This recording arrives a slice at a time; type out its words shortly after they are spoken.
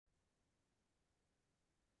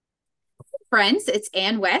Friends, it's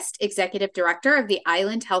Ann West, Executive Director of the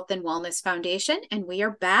Island Health and Wellness Foundation, and we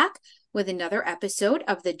are back with another episode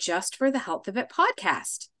of the Just for the Health of It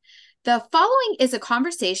podcast. The following is a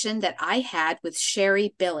conversation that I had with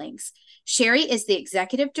Sherry Billings. Sherry is the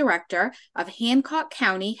Executive Director of Hancock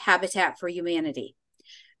County Habitat for Humanity.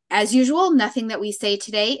 As usual, nothing that we say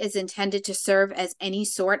today is intended to serve as any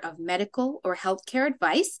sort of medical or healthcare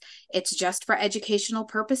advice. It's just for educational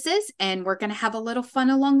purposes, and we're going to have a little fun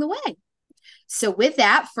along the way. So with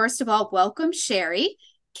that, first of all, welcome, Sherry.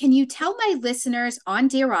 Can you tell my listeners on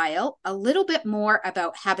Deer Isle a little bit more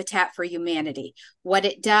about Habitat for Humanity, what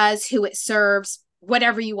it does, who it serves,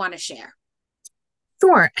 whatever you want to share?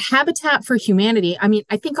 Sure. Habitat for Humanity.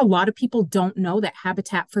 I think a lot of people don't know that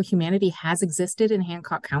Habitat for Humanity has existed in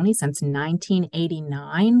Hancock County since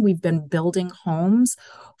 1989. We've been building homes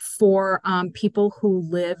for people who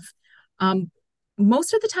live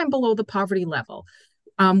most of the time below the poverty level.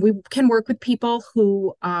 We can work with people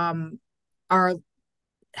who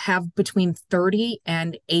have between 30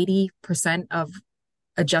 and 80% of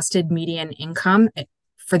adjusted median income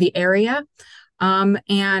for the area.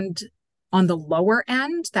 And on the lower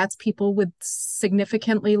end, that's people with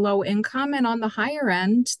significantly low income. And on the higher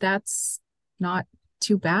end, that's not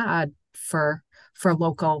too bad for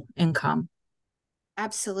local income.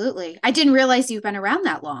 Absolutely. I didn't realize you've been around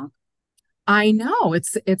that long. I know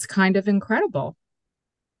it's kind of incredible.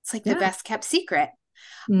 It's like the Yeah. best kept secret.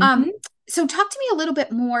 Um, hmm so talk to me a little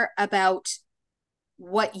bit more about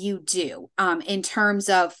what you do in terms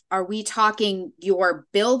of, are we talking you're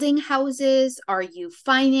building houses? Are you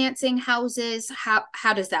financing houses?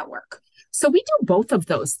 How does that work? So we do both of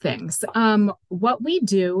those things. What we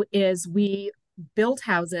do is we build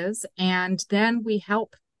houses and then we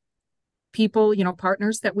help people,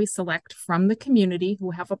 partners that we select from the community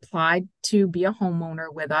who have applied to be a homeowner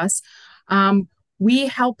with us. We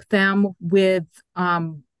help them with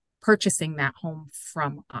purchasing that home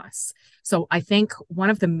from us. So I think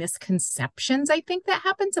one of the misconceptions that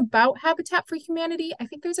happens about Habitat for Humanity, I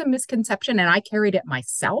think there's a misconception, and I carried it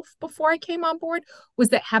myself before I came on board, was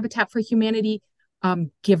that Habitat for Humanity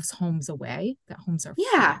gives homes away, that homes are free.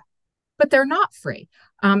 Yeah, But they're not free.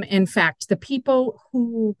 In fact, the people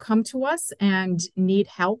who come to us and need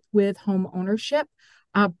help with home ownership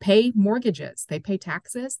pay mortgages, they pay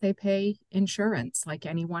taxes, they pay insurance like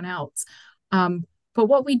anyone else. But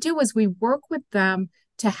what we do is we work with them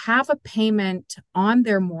to have a payment on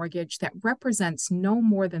their mortgage that represents no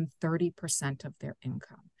more than 30% of their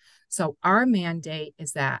income. So our mandate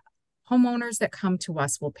is that homeowners that come to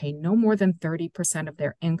us will pay no more than 30% of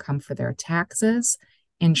their income for their taxes,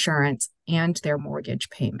 insurance, and their mortgage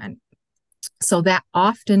payment. So that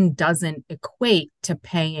often doesn't equate to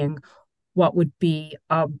paying what would be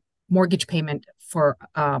a mortgage payment for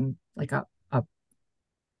like a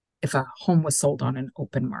if a home was sold on an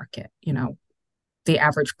open market. The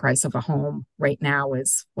average price of a home right now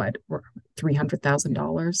is what,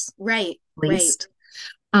 $300,000 right, right. least.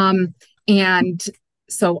 And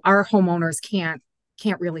so our homeowners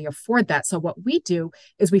can't really afford that. So what we do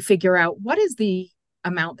is we figure out what is the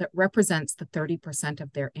amount that represents the 30%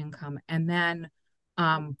 of their income. And then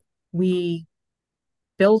we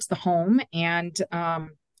build the home and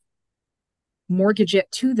mortgage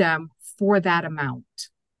it to them for that amount,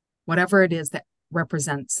 whatever it is that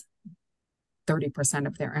represents 30%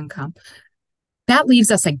 of their income. That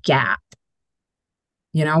leaves us a gap,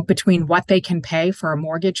 between what they can pay for a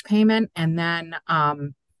mortgage payment and then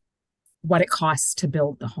what it costs to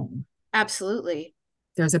build the home. Absolutely.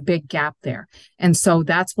 There's a big gap there. And so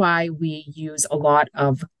that's why we use a lot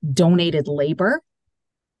of donated labor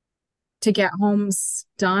to get homes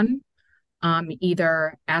done,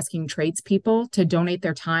 either asking tradespeople to donate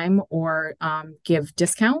their time or give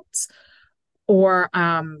discounts, or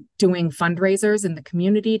doing fundraisers in the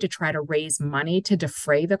community to try to raise money to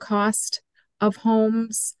defray the cost of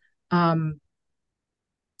homes.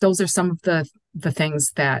 Those are some of the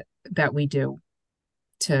things that we do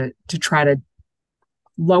to try to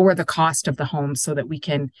lower the cost of the home so that we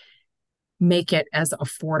can make it as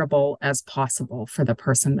affordable as possible for the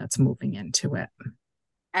person that's moving into it.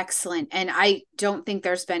 Excellent. And I don't think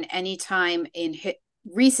there's been any time in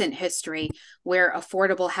recent history where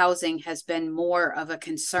affordable housing has been more of a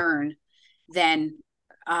concern than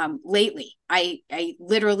lately. I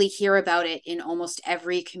literally hear about it in almost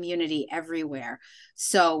every community everywhere.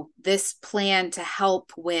 So this plan to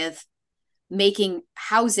help with making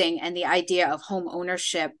housing and the idea of home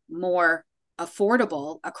ownership more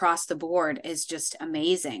affordable across the board is just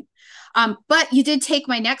amazing. But you did take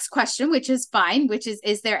my next question, which is fine, which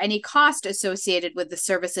is there any cost associated with the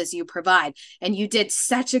services you provide? And you did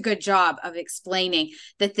such a good job of explaining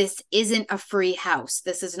that this isn't a free house.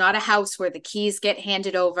 This is not a house where the keys get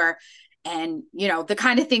handed over and, the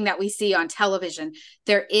kind of thing that we see on television.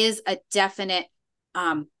 There is a definite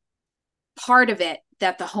part of it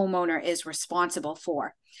that the homeowner is responsible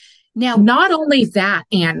for. Now, not only that,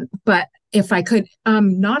 Anne, but if I could,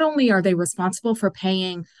 not only are they responsible for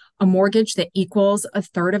paying a mortgage that equals a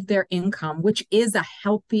third of their income, which is a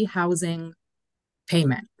healthy housing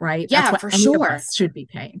payment, right? That's yeah, what for any of sure. us should be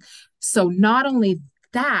paying. So not only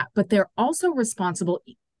that, but they're also responsible,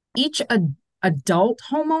 each adult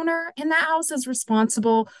homeowner in that house is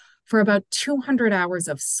responsible for about 200 hours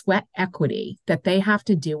of sweat equity that they have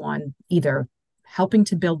to do on either helping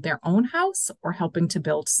to build their own house or helping to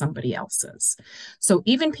build somebody else's. So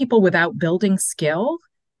even people without building skill,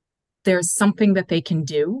 there's something that they can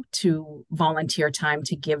do to volunteer time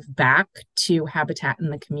to give back to Habitat in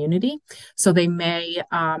the community. So they may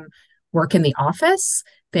work in the office,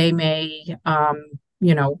 they may,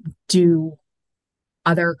 do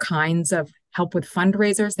other kinds of help with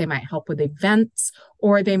fundraisers, they might help with events,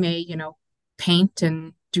 or they may, paint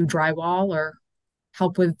and do drywall or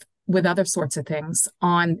help with other sorts of things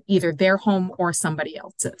on either their home or somebody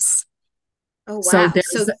else's. Oh, So wow.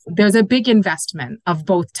 So there's a big investment of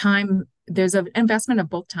both time. There's an investment of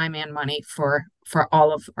both time and money for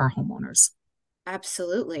all of our homeowners.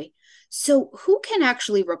 absolutely. So who can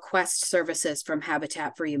actually request services from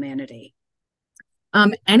Habitat for Humanity?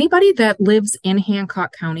 Anybody that lives in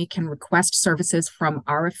Hancock County can request services from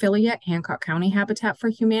our affiliate, Hancock County Habitat for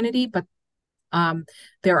Humanity, but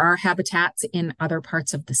there are habitats in other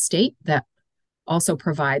parts of the state that also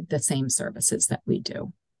provide the same services that we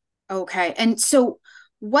do. Okay. And so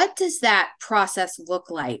what does that process look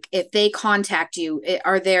like if they contact you?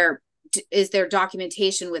 Is there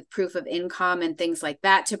documentation with proof of income and things like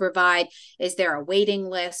that to provide? Is there a waiting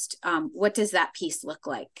list? What does that piece look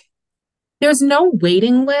like? There's no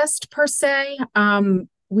waiting list per se.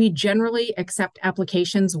 We generally accept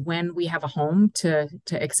applications when we have a home to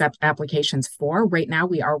accept applications for. Right now,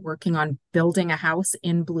 we are working on building a house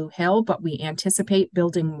in Blue Hill, but we anticipate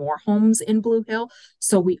building more homes in Blue Hill.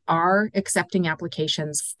 So we are accepting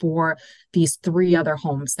applications for these 3 other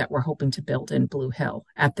homes that we're hoping to build in Blue Hill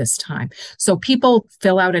at this time. So people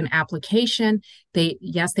fill out an application. They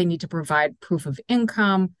need to provide proof of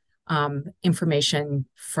income, information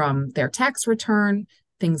from their tax return,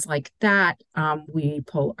 things like that. We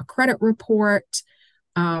pull a credit report.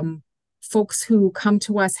 Folks who come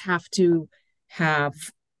to us have to have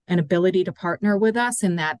an ability to partner with us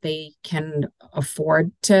in that they can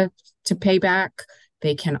afford to pay back.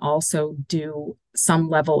 They can also do some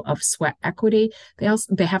level of sweat equity.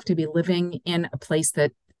 They have to be living in a place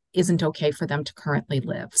that isn't okay for them to currently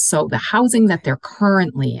live. So the housing that they're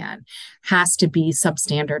currently in has to be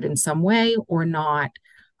substandard in some way or not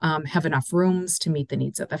have enough rooms to meet the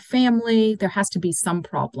needs of the family. There has to be some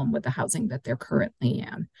problem with the housing that they're currently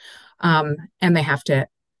in. And they have to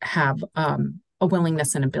have a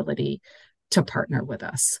willingness and ability to partner with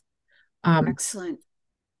us. Excellent.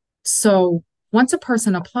 So once a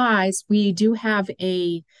person applies, we do have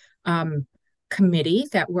a committee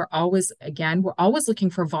that we're always looking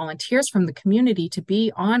for volunteers from the community to be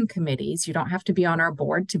on committees. You don't have to be on our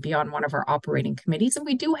board to be on one of our operating committees. And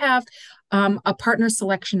we do have a partner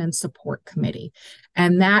selection and support committee.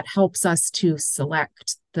 And that helps us to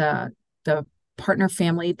select the partner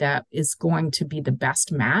family that is going to be the best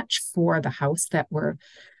match for the house that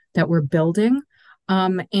we're building.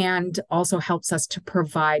 And also helps us to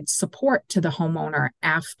provide support to the homeowner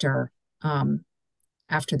after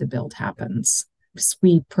the build happens.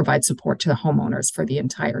 We provide support to the homeowners for the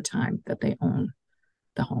entire time that they own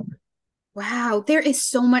the home. Wow, there is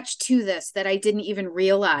so much to this that I didn't even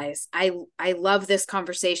realize. I love this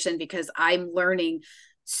conversation because I'm learning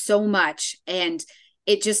so much, and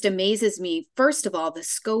it just amazes me, first of all, the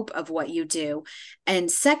scope of what you do,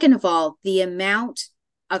 and second of all, the amount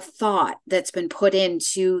of thought that's been put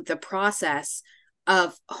into the process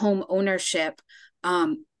of home ownership.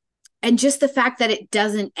 And just the fact that it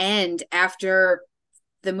doesn't end after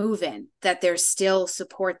the move in, that there's still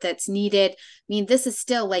support that's needed. I mean, this is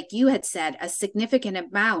still, like you had said, a significant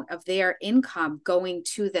amount of their income going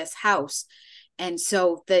to this house. And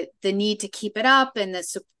so the need to keep it up, and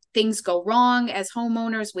things go wrong as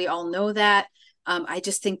homeowners, we all know that. I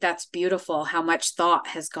just think that's beautiful how much thought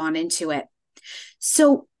has gone into it.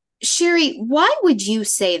 So, Sherry, why would you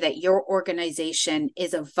say that your organization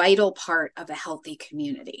is a vital part of a healthy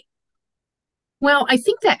community? Well, I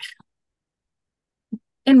think that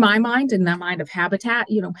in my mind, in the mind of Habitat,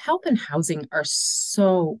 health and housing are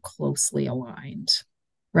so closely aligned,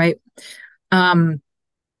 right? Um,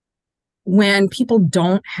 when people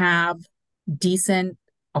don't have decent,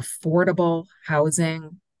 affordable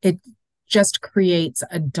housing, it just creates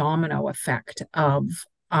a domino effect of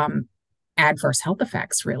um, adverse health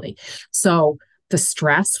effects, really. So the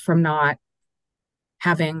stress from not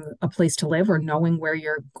having a place to live or knowing where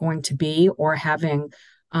you're going to be or having,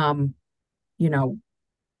 um, you know,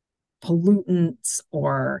 pollutants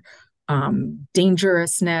or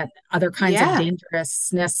dangerousness, other kinds of Yeah,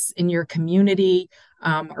 dangerousness in your community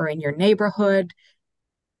or in your neighborhood,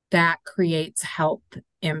 that creates health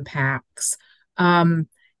impacts. Um,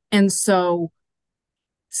 and so,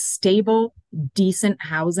 stable, decent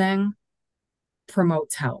housing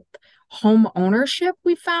promotes health. Home ownership,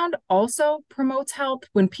 we found, also promotes health.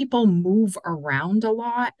 When people move around a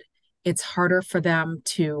lot, it's harder for them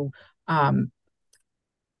to um,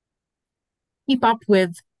 keep up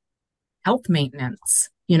with health maintenance,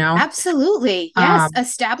 you know? absolutely. Yes, Um,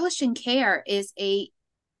 establishing care is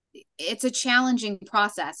it's a challenging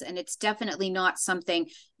process, and it's definitely not something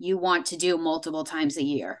you want to do multiple times a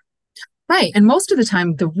year. right. And most of the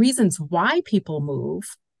time, the reasons why people move,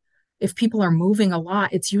 if people are moving a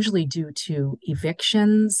lot, it's usually due to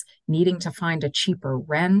evictions, needing to find a cheaper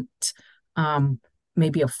rent, um,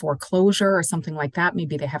 maybe a foreclosure or something like that.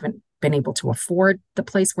 Maybe they haven't been able to afford the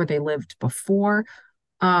place where they lived before.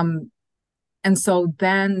 Um, and so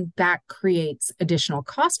then that creates additional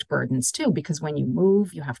cost burdens too, because when you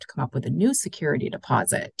move, you have to come up with a new security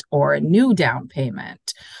deposit or a new down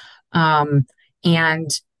payment. Um, and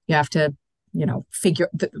you have to, figure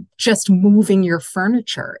just moving your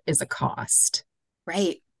furniture is a cost.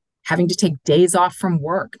 Right. Having to take days off from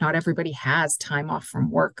work. Not everybody has time off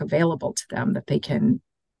from work available to them that they can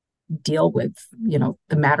deal with, the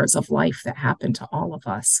matters of life that happen to all of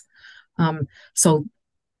us. So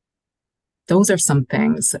those are some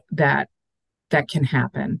things that can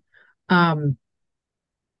happen. Um,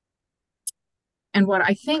 and what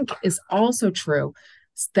I think is also true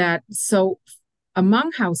is that so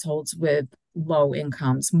among households with low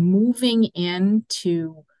incomes, moving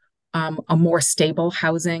into a more stable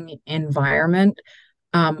housing environment,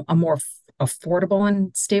 a more affordable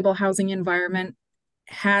and stable housing environment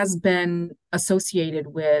has been associated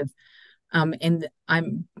with, and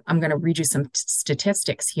I'm going to read you some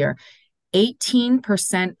statistics here.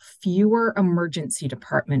 18% fewer emergency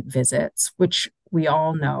department visits, which we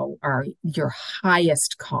all know are your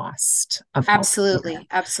highest cost of health care. Absolutely.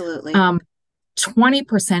 Absolutely. Um,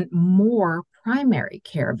 20% more primary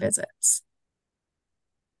care visits.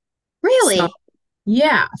 So, Really?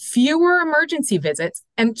 yeah, fewer emergency visits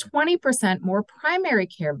and 20% more primary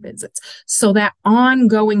care visits. So, that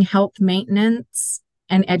ongoing health maintenance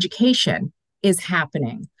and education is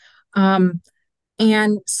happening. Um,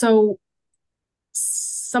 and so,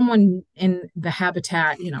 someone in the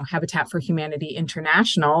Habitat for Humanity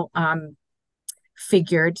International,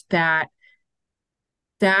 figured that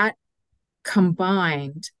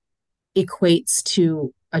combined equates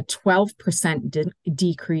to a 12%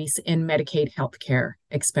 decrease in Medicaid healthcare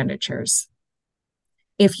expenditures.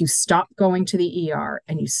 If you stop going to the ER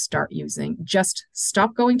and you start using, just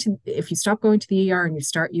stop going to, if you stop going to the ER and you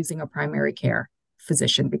start using a primary care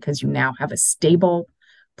physician because you now have a stable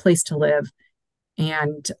place to live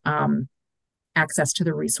and access to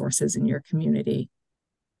the resources in your community,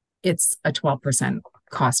 it's a 12%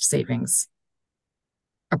 cost savings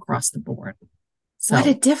across the board. What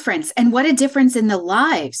a So, difference. And what a difference in the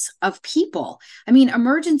lives of people. I mean,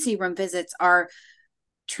 emergency room visits are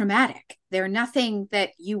traumatic. They're nothing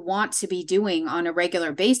that you want to be doing on a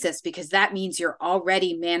regular basis because that means you're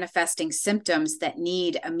already manifesting symptoms that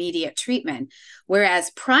need immediate treatment.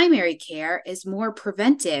 Whereas primary care is more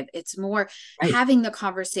preventive, it's more right. having the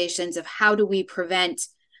conversations of how do we prevent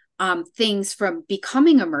things from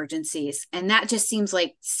becoming emergencies. And that just seems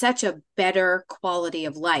like such a better quality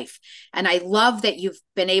of life. And I love that you've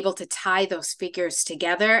been able to tie those figures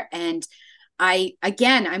together. And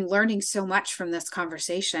I'm learning so much from this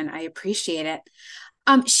conversation. I appreciate it.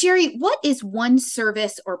 Sherry, what is one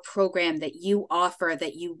service or program that you offer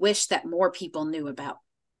that you wish that more people knew about?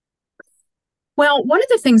 Well, one of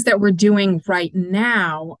the things that we're doing right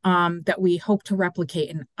now that we hope to replicate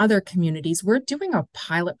in other communities, we're doing a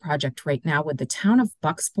pilot project right now with the town of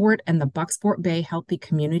Bucksport and the Bucksport Bay Healthy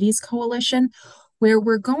Communities Coalition, where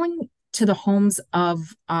we're going to the homes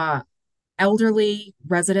of elderly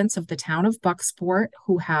residents of the town of Bucksport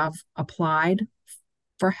who have applied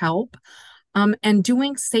for help, and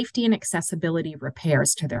doing safety and accessibility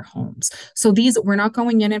repairs to their homes. So we're not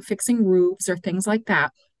going in and fixing roofs or things like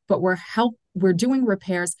that, but we're we're doing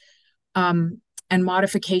repairs and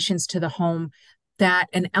modifications to the home that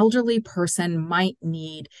an elderly person might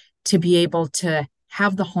need to be able to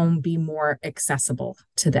have the home be more accessible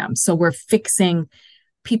to them. So we're fixing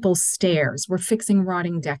people's stairs, we're fixing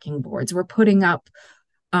rotting decking boards, we're putting up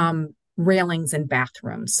railings in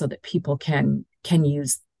bathrooms so that people can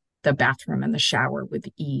use the bathroom and the shower with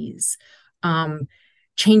ease. Um,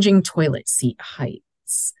 Changing toilet seat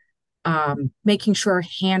heights, making sure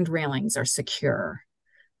hand railings are secure,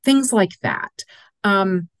 things like that.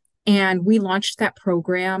 And we launched that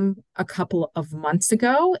program a couple of months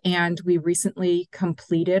ago, and we recently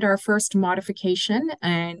completed our first modification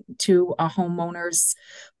and to a homeowner's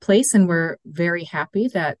place. And we're very happy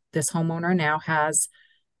that this homeowner now has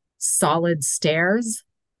solid stairs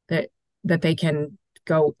that they can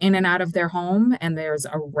go in and out of their home, and there's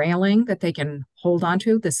a railing that they can hold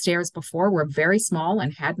onto. The stairs before were very small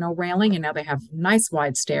and had no railing, and now they have nice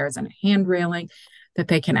wide stairs and a hand railing that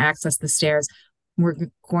they can access the stairs. We're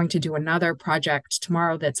going to do another project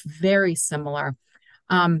tomorrow that's very similar.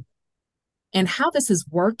 And how this is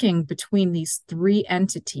working between these three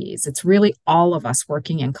entities, it's really all of us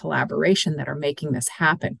working in collaboration that are making this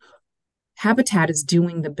happen. Habitat is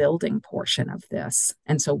doing the building portion of this,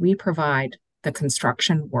 and so we provide the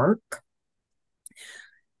construction work.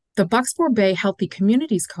 The Bucksport Bay Healthy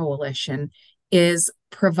Communities Coalition is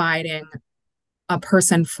providing a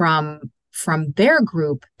person from their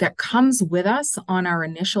group that comes with us on our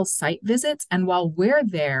initial site visits. And while we're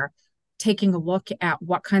there, taking a look at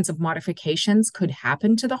what kinds of modifications could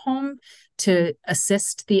happen to the home to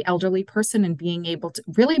assist the elderly person in being able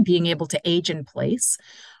to age in place.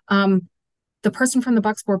 The person from the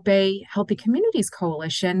Bucksport Bay Healthy Communities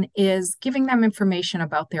Coalition is giving them information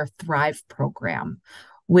about their Thrive program,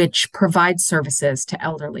 which provides services to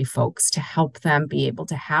elderly folks to help them be able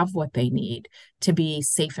to have what they need to be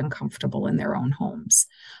safe and comfortable in their own homes.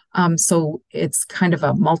 So it's kind of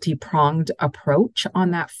a multi-pronged approach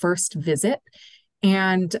on that first visit.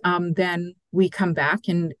 And then we come back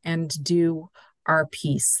and do our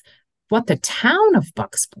piece. What the town of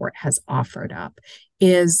Bucksport has offered up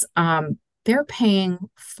is they're paying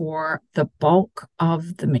for the bulk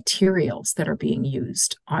of the materials that are being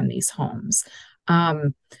used on these homes.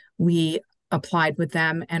 We applied with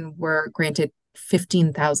them and were granted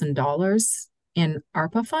 $15,000 in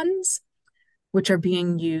ARPA funds, which are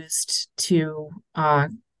being used to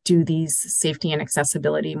do these safety and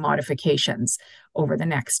accessibility modifications over the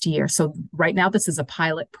next year. So right now, this is a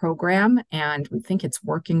pilot program, and we think it's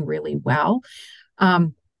working really well.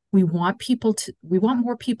 We want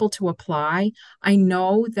more people to apply. I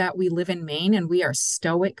know that we live in Maine and we are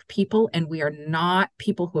stoic people, and we are not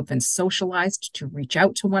people who have been socialized to reach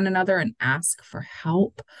out to one another and ask for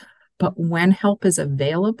help. But when help is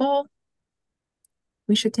available,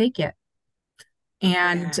 we should take it.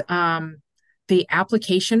 And the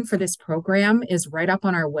application for this program is right up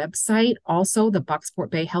on our website. Also, the Bucksport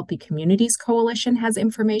Bay Healthy Communities Coalition has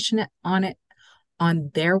information on it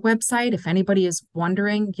on their website. If anybody is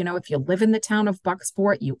wondering, if you live in the town of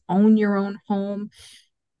Bucksport, you own your own home,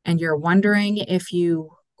 and you're wondering if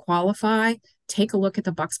you qualify, take a look at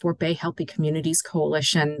the Bucksport Bay Healthy Communities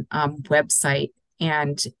Coalition website,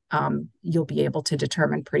 and you'll be able to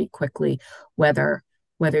determine pretty quickly whether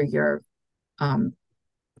you're a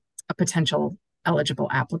potential eligible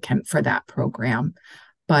applicant for that program.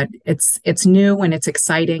 But it's new and it's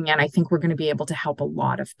exciting, and I think we're going to be able to help a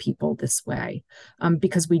lot of people this way,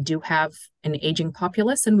 because we do have an aging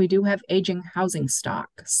populace and we do have aging housing stock.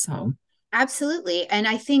 So absolutely, and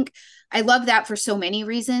I think I love that for so many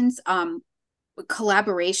reasons.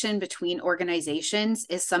 Collaboration between organizations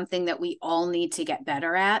is something that we all need to get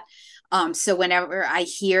better at. So whenever I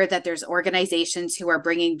hear that there's organizations who are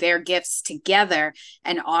bringing their gifts together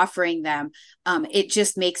and offering them, it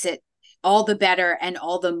just makes it all the better and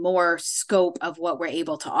all the more scope of what we're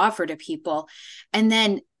able to offer to people. And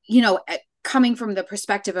then, coming from the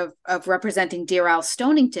perspective of representing Deer Isle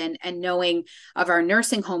Stonington and knowing of our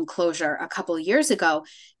nursing home closure a couple of years ago,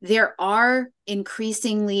 there are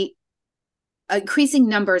increasing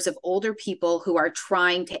numbers of older people who are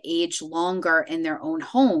trying to age longer in their own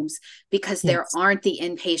homes because there aren't the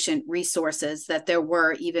inpatient resources that there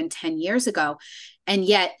were even 10 years ago. And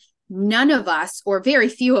yet none of us, or very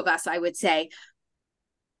few of us, I would say,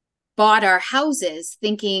 bought our houses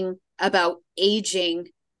thinking about aging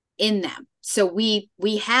in them. So we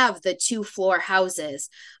have the 2-floor houses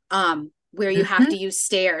where you have to use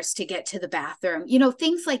stairs to get to the bathroom,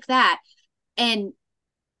 things like that. And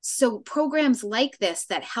so programs like this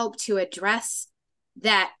that help to address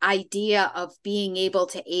that idea of being able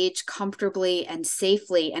to age comfortably and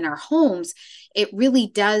safely in our homes, it really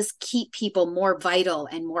does keep people more vital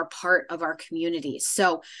and more part of our communities.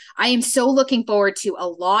 So I am so looking forward to a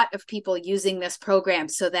lot of people using this program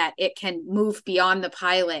so that it can move beyond the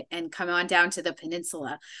pilot and come on down to the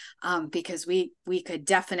peninsula, because we could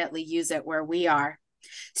definitely use it where we are.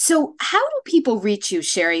 So, how do people reach you,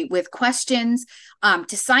 Sherry, with questions,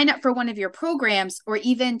 to sign up for one of your programs, or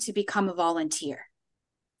even to become a volunteer?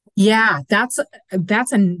 Yeah, that's a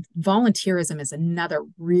volunteerism is another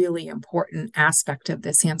really important aspect of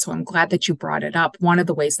this. And so I'm glad that you brought it up. One of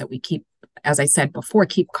the ways that we keep, as I said before,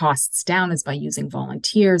 keep costs down is by using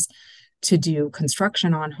volunteers to do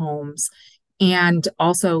construction on homes, and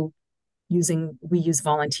also we use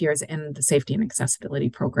volunteers in the safety and accessibility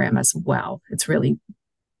program as well. It's really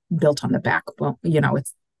built on the backbone,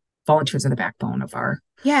 it's volunteers are the backbone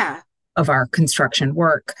Yeah. of our construction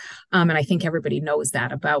work. And I think everybody knows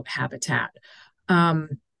that about Habitat.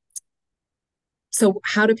 Um, so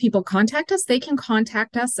how do people contact us? They can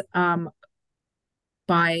contact us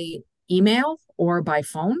by email or by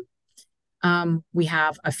phone. We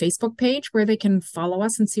have a Facebook page where they can follow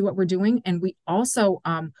us and see what we're doing. And we also,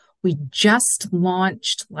 we just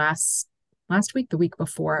launched last week, the week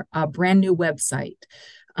before, a brand new website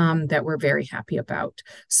that we're very happy about.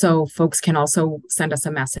 So folks can also send us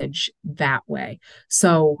a message that way.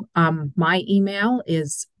 So my email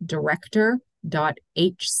is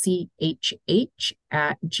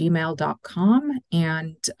director.hchh@gmail.com.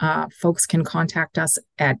 And folks can contact us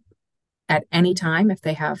at any time if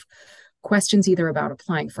they have questions either about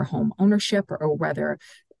applying for home ownership or whether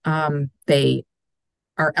they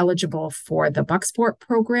are eligible for the Bucksport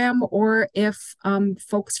program, or if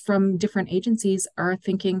folks from different agencies are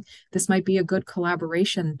thinking this might be a good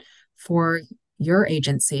collaboration for your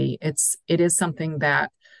agency. It is something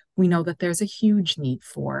that we know that there's a huge need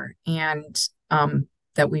for, and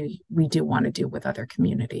that we do want to do with other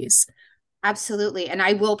communities. Absolutely. And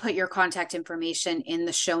I will put your contact information in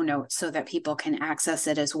the show notes so that people can access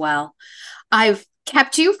it as well. I've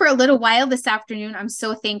kept you for a little while this afternoon. I'm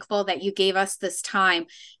so thankful that you gave us this time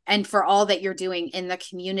and for all that you're doing in the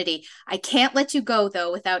community. I can't let you go,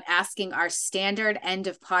 though, without asking our standard end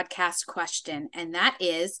of podcast question. And that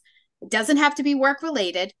is, it doesn't have to be work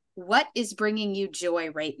related. What is bringing you joy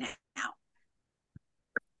right now?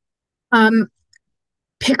 Um,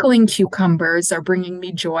 Pickling cucumbers are bringing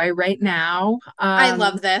me joy right now. I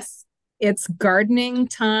love this. It's gardening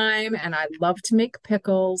time, and I love to make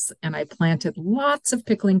pickles. And I planted lots of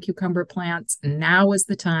pickling cucumber plants. Now is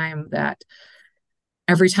the time that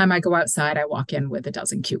every time I go outside, I walk in with a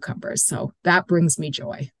dozen cucumbers. So that brings me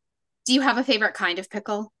joy. Do you have a favorite kind of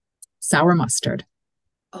pickle? Sour mustard.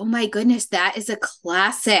 Oh my goodness, that is a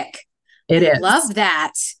classic. It I is. love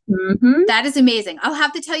that. Mm-hmm. That is amazing. I'll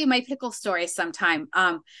have to tell you my pickle story sometime.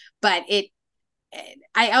 But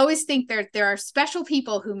I always think there are special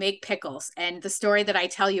people who make pickles, and the story that I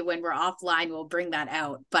tell you when we're offline will bring that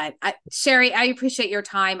out. But Sherry, I appreciate your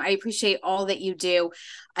time. I appreciate all that you do.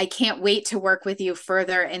 I can't wait to work with you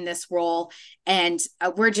further in this role. And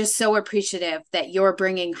we're just so appreciative that you're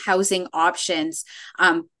bringing housing options,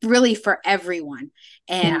 really for everyone.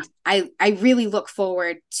 Yeah. And I really look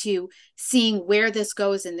forward to seeing where this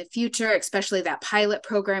goes in the future, especially that pilot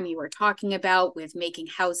program you were talking about with making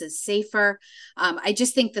houses safer. I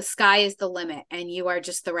just think the sky is the limit, and you are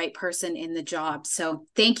just the right person in the job. So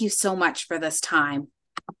thank you so much for this time.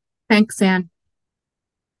 Thanks, Anne.